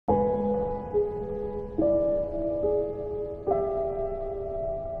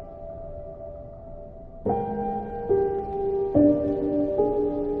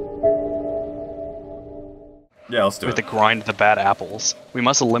else do We have it. to grind the bad apples. We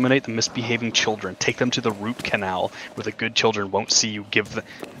must eliminate the misbehaving children. Take them to the root canal, where the good children won't see you. Give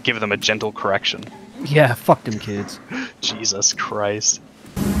them a gentle correction. Yeah, fuck them kids. Jesus Christ.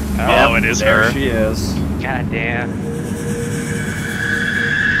 Yep, Oh, it is there her. she is. God damn.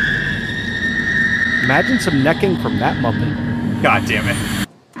 Imagine some necking from that muppet. God damn it.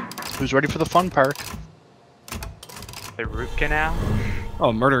 Who's ready for the fun park? The root canal?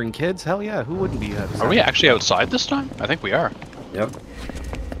 Oh, murdering kids? Hell yeah, who wouldn't be upset? Are we actually outside this time? I think we are. Yep.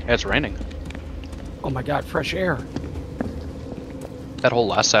 Yeah, it's raining. Oh my god, fresh air. That whole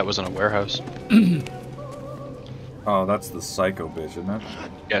last set was in a warehouse. Oh, that's the psycho bitch, isn't it?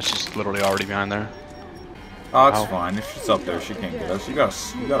 Yeah, she's literally already behind there. Oh, it's Ow. fine. If she's up there, she can't get us. You got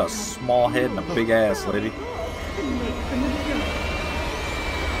a small head and a big ass, lady.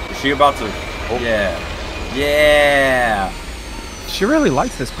 Is she about to? Oh. Yeah. Yeah. She really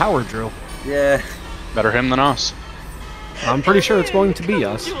likes this power drill. Yeah. Better him than us. I'm pretty sure it's going to be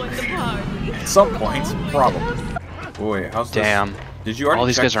us. At some point, probably. Boy, how's this? Damn. Did you already? All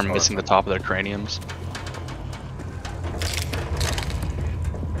these check guys are this missing the out? top of their craniums.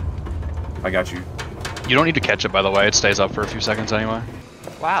 I got you. You don't need to catch it, by the way. It stays up for a few seconds anyway.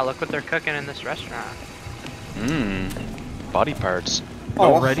 Wow, look what they're cooking in this restaurant. Mmm. Body parts.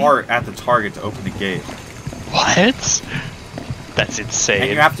 Already? Go hard at the target to open the gate. What? That's insane.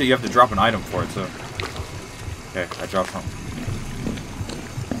 And you have to drop an item for it too. Okay, I dropped something.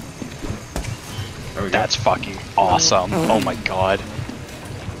 There we go. That's fucking awesome. Oh my god.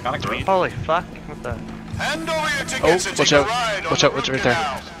 Kinda green. Holy fuck, what the... Hand over your Oh, tickets and watch take a out. ride on Watch the out, what's root right there?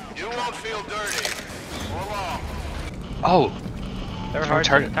 canal. You won't feel dirty. So long. Oh, There were From hearts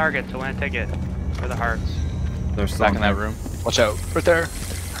target. on the target to win a ticket. For the hearts. There's back some in that room. Watch out. Right there.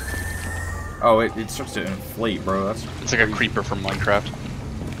 Oh, it starts to inflate, bro. That's It's like a creeper from Minecraft.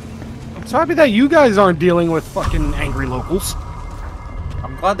 I'm so happy that you guys aren't dealing with fucking angry locals.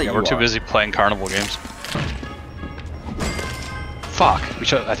 I'm glad that Yeah, you we're too are. busy playing carnival games. Fuck.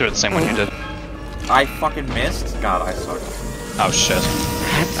 I threw it the same one you did. I fucking missed. God, I suck. Oh shit.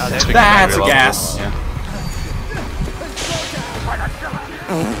 Oh, there's Speaking of That's angry a gas. locals, Yeah.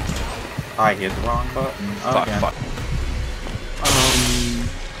 I hit the wrong button Fuck, again. fuck.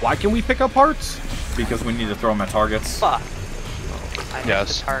 Why can we pick up hearts? Because we need to throw them at targets. fuck. I missed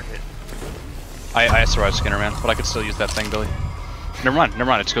Yes. the target. I survived Skinner Man, but I could still use that thing, Billy. Never mind,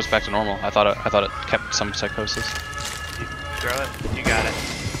 it just goes back to normal. I thought it kept some psychosis. You throw it. You got it.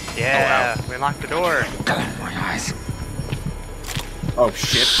 Yeah, we unlocked the door. Oh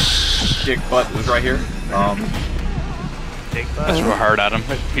shit. Dick butt was right here. Big I butt. threw hard at him.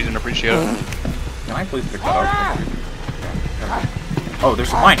 He didn't appreciate it. Can I please pick that up? Oh,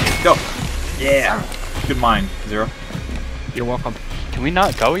 there's a mine. Go. Yeah. Good mine, Zero. You're welcome. Can we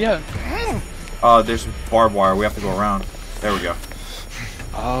not go yet? There's barbed wire. We have to go around. There we go.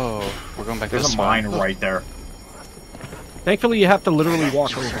 Oh, we're going back There's this a way. mine right there. Thankfully, you have to literally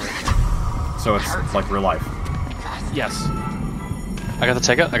walk over it. So it's like real life. Yes. I got the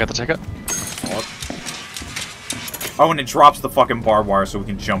ticket. Oh, and it drops the fucking barbed wire so we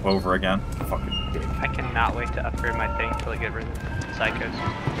can jump over again. Fucking dick. I cannot wait to upgrade my thing until I get rid of the psychos.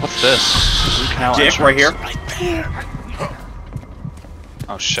 What's this? Root canal Dick right here. entrance.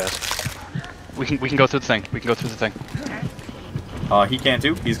 Oh shit. We can go through the thing. He can't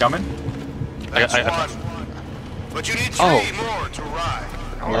do. He's coming. That's one. But you need 3 more to ride.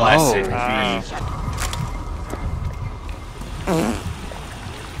 Blessed be.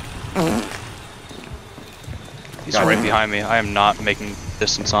 He's Got right him. behind me. I am not making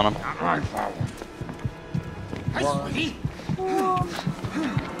distance on him.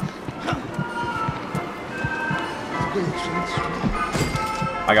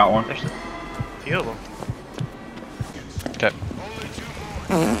 I got one. There's a few of them. Okay.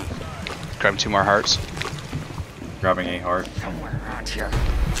 Grab 2 more hearts. Grabbing a heart. Ow,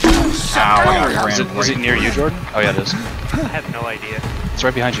 I got Is it near you, Jordan? Oh yeah, it is. I have no idea. It's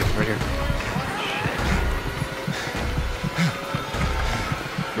right behind you, right here.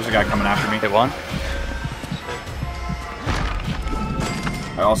 There's a guy coming after me. Hit one.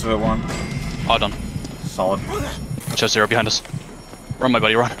 I also hit one. All done. Solid. Watch out, Zero behind us. Run, my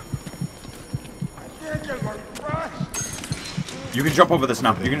buddy, run. You can jump over this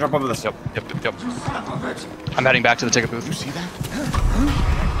now. You can jump over this. Yep. I'm heading back to the ticket booth. You see that?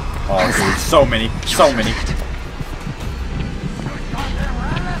 Oh, dude, so many.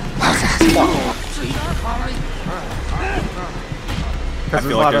 There's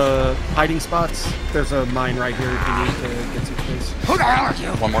feel a like lot of hiding spots. There's a mine right here if you need to get some space.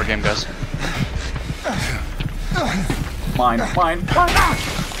 One more game, guys. Mine.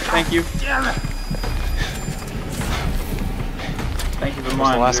 Thank you. Thank you for It was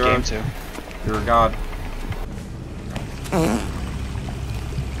mine. the last game too. You're a god.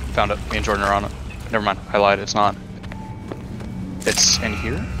 Found it. Me and Jordan are on it. Never mind. I lied. It's not. It's in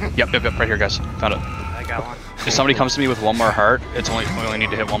here? Yep, right here, guys. Found it. I got one. If somebody comes to me with one more heart, we only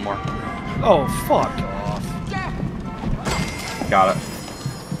need to hit one more. Oh, fuck off. Got it.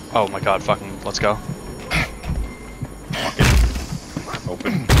 Oh my god, fucking, let's go. Fuck it.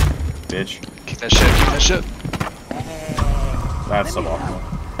 Open. Bitch. Kick that shit, kick that shit. That's suboptimal.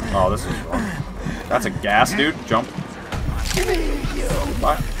 Oh, this is wrong. That's a gas, dude. Jump.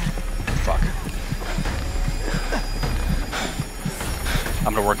 What? Fuck.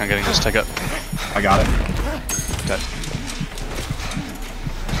 I'm gonna work on getting this ticket. I got it. Okay.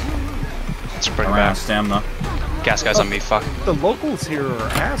 Let's bring I it ran out back. of stamina. Gas guys on me, fuck. The locals here are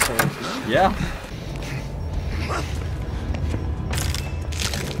assholes, man. Yeah.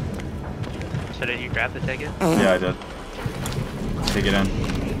 So did you grab the ticket? Yeah, I did. Take it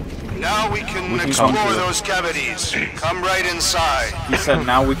in. Now we can We can explore come through. those cavities. Come right inside. He said,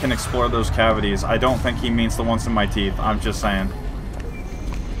 now we can explore those cavities. I don't think he means the ones in my teeth. I'm just saying.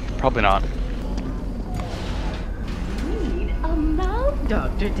 Probably not. Need a mouth,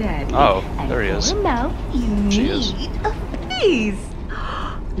 Dr. Daddy. Oh, And there he for is. a mouth, you She need is. a face.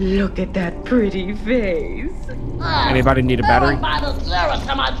 Look at that pretty face. Anybody need a battery?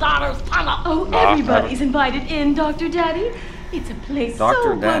 Oh, everybody's invited in, Dr. Daddy. It's a place Dr.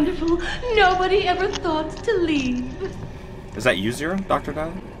 so Dad. wonderful, nobody ever thought to leave. Is that you, Zero? Dr.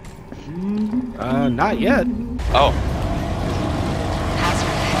 Dad? Not yet. Oh,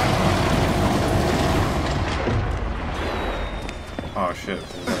 Oh, shit.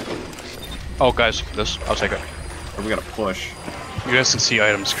 oh guys, this, I'll take it. We gotta push. You guys can see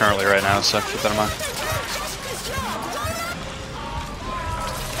items currently right now, so keep that in mind.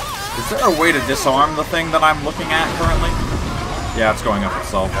 Is there a way to disarm the thing that I'm looking at currently? Yeah, it's going up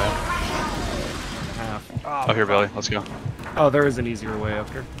itself. Oh, here, Billy, let's go. Oh, there is an easier way up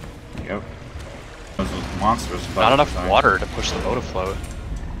here. Yep. Those monsters. Not enough water to push the boat afloat.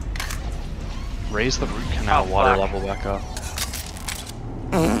 Raise the root canal water level back up.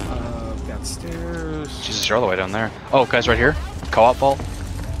 We've got stairs. Jesus, you're all the way down there. Oh, guys, right here. Co-op vault.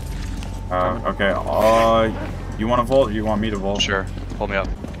 Okay. You want to vault or you want me to vault? Sure. Hold me up.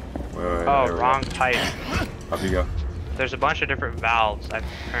 Wait, Oh, there we wrong go. pipe. Up you go. There's a bunch of different valves. I've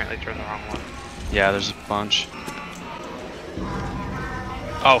apparently turned the wrong one. Yeah, there's a bunch.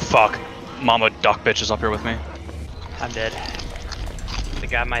 Oh, fuck. Mama duck bitch is up here with me. I'm dead. The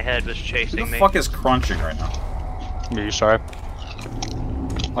guy in my head was Who chasing the me. fuck is crunching right now? Me, sorry.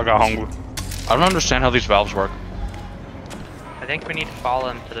 I got hungry. I don't understand how these valves work. I think we need to follow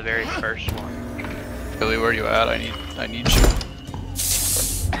him to the very first one. Billy, where are you at? I need you.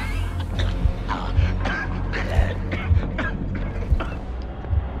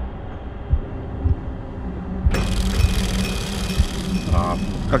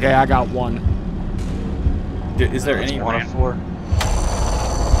 Okay, I got one. Is there any One of four.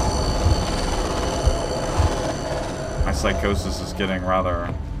 My psychosis is getting rather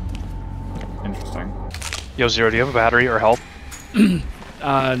interesting. Yo, Zero, do you have a battery or help?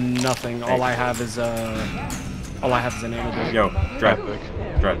 Nothing. All I have is an antidote. Yo, Dread.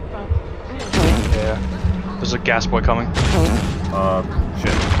 Dread. Yeah. There's a gas boy coming.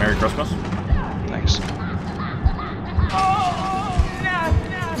 Shit. Merry Christmas? Thanks.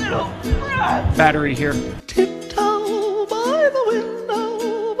 Battery here. Tiptoe by the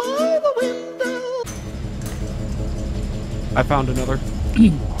window, by the window. I found another.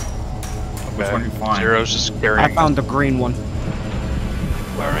 Which one you find? Zero's just carrying. I found the green one.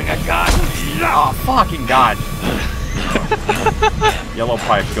 Wearing a gun. Oh, fucking god! Yellow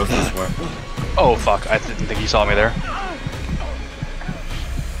pipe goes this way. Oh, fuck. I didn't think he saw me there.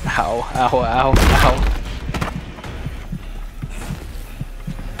 Ow, ow, ow, ow.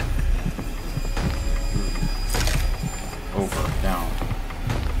 Over, down.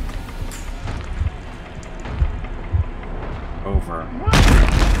 Over.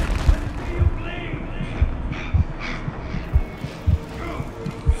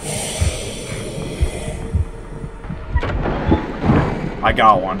 I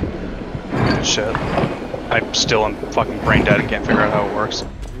got one. Shit. I still am fucking brain dead and can't figure out how it works.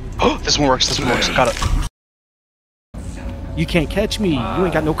 Oh, this one works, this one works. Got it. You can't catch me. You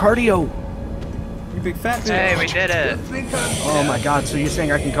ain't got no cardio. You big fat Hey, bitch. we did it! Oh my god, so you're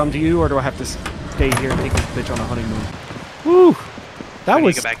saying I can come to you, or do I have to stay here and take this bitch on a honeymoon? Woo! That Can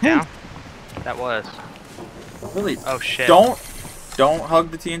was... you go back down? That was. Really? Oh shit. Don't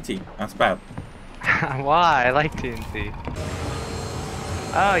hug the TNT. That's bad. Why? I like TNT.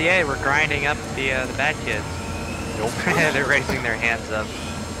 Oh yay, we're grinding up the bad kids. They're raising their hands up.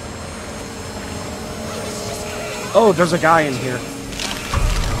 Oh, there's a guy in here.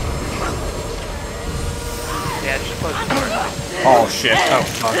 Yeah, just close the door. Oh shit. Oh,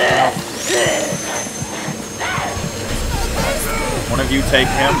 fuck. One of you take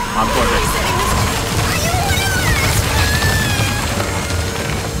him. I'm going to.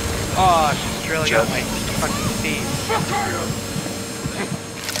 Oh, she's drilling out my fucking feet.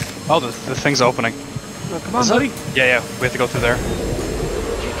 Oh, the thing's opening. Oh, come on, buddy. Yeah, we have to go through there.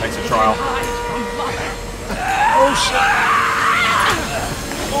 Makes a trial. Oh, shit.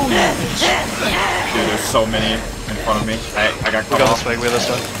 Oh, yeah. Dude, there's so many in front of me. I got We cut go off. this way, we go this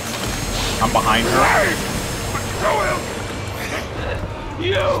way. I'm behind her.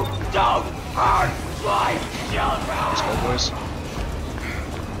 Let's go, boys.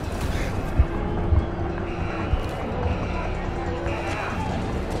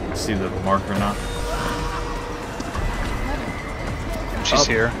 See the marker now? She's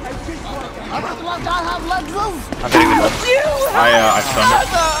here. I have legs. I'm hitting the button. I stunned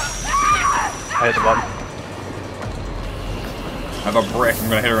her. I hit the button. I have a brick. I'm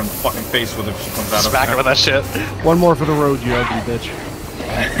gonna hit her in the fucking face with it if she comes out Smack her of with that shit. One more for the road, you ugly bitch.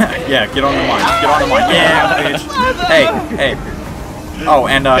 Yeah, get on the mine. Get on the mine. Yeah, bitch. Hey. Oh,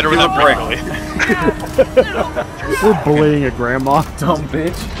 and Hit her with do that the brick. brick. We're bullying a grandma. Dumb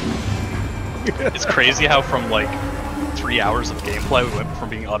bitch. It's crazy how from like 3 hours of gameplay we went from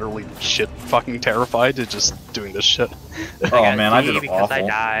being utterly shit fucking terrified to just doing this shit. Oh man, I did it because I awful.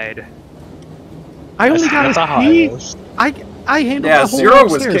 died. I only got That's the a P. highest. I handled Yeah, the whole Zero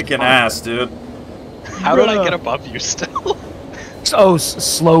was upstairs kicking part. ass, dude. How did I get above you still? Oh,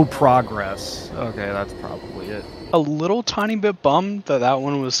 slow progress. Okay, that's probably it. A little tiny bit bummed that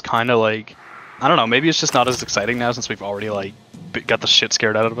one was kind of like, I don't know, maybe it's just not as exciting now since we've already like got the shit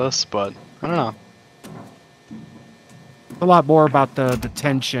scared out of us, but I don't know. A lot more about the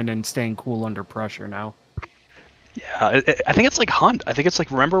tension and staying cool under pressure now. Yeah, I think it's like Hunt. I think it's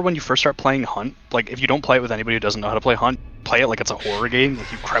like, remember when you first start playing Hunt? Like, if you don't play it with anybody who doesn't know how to play Hunt, play it like it's a horror game. Like,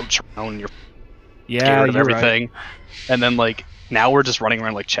 you crouch around and you're Yeah, scared of you're everything. right. And then, like, now we're just running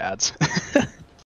around like Chads.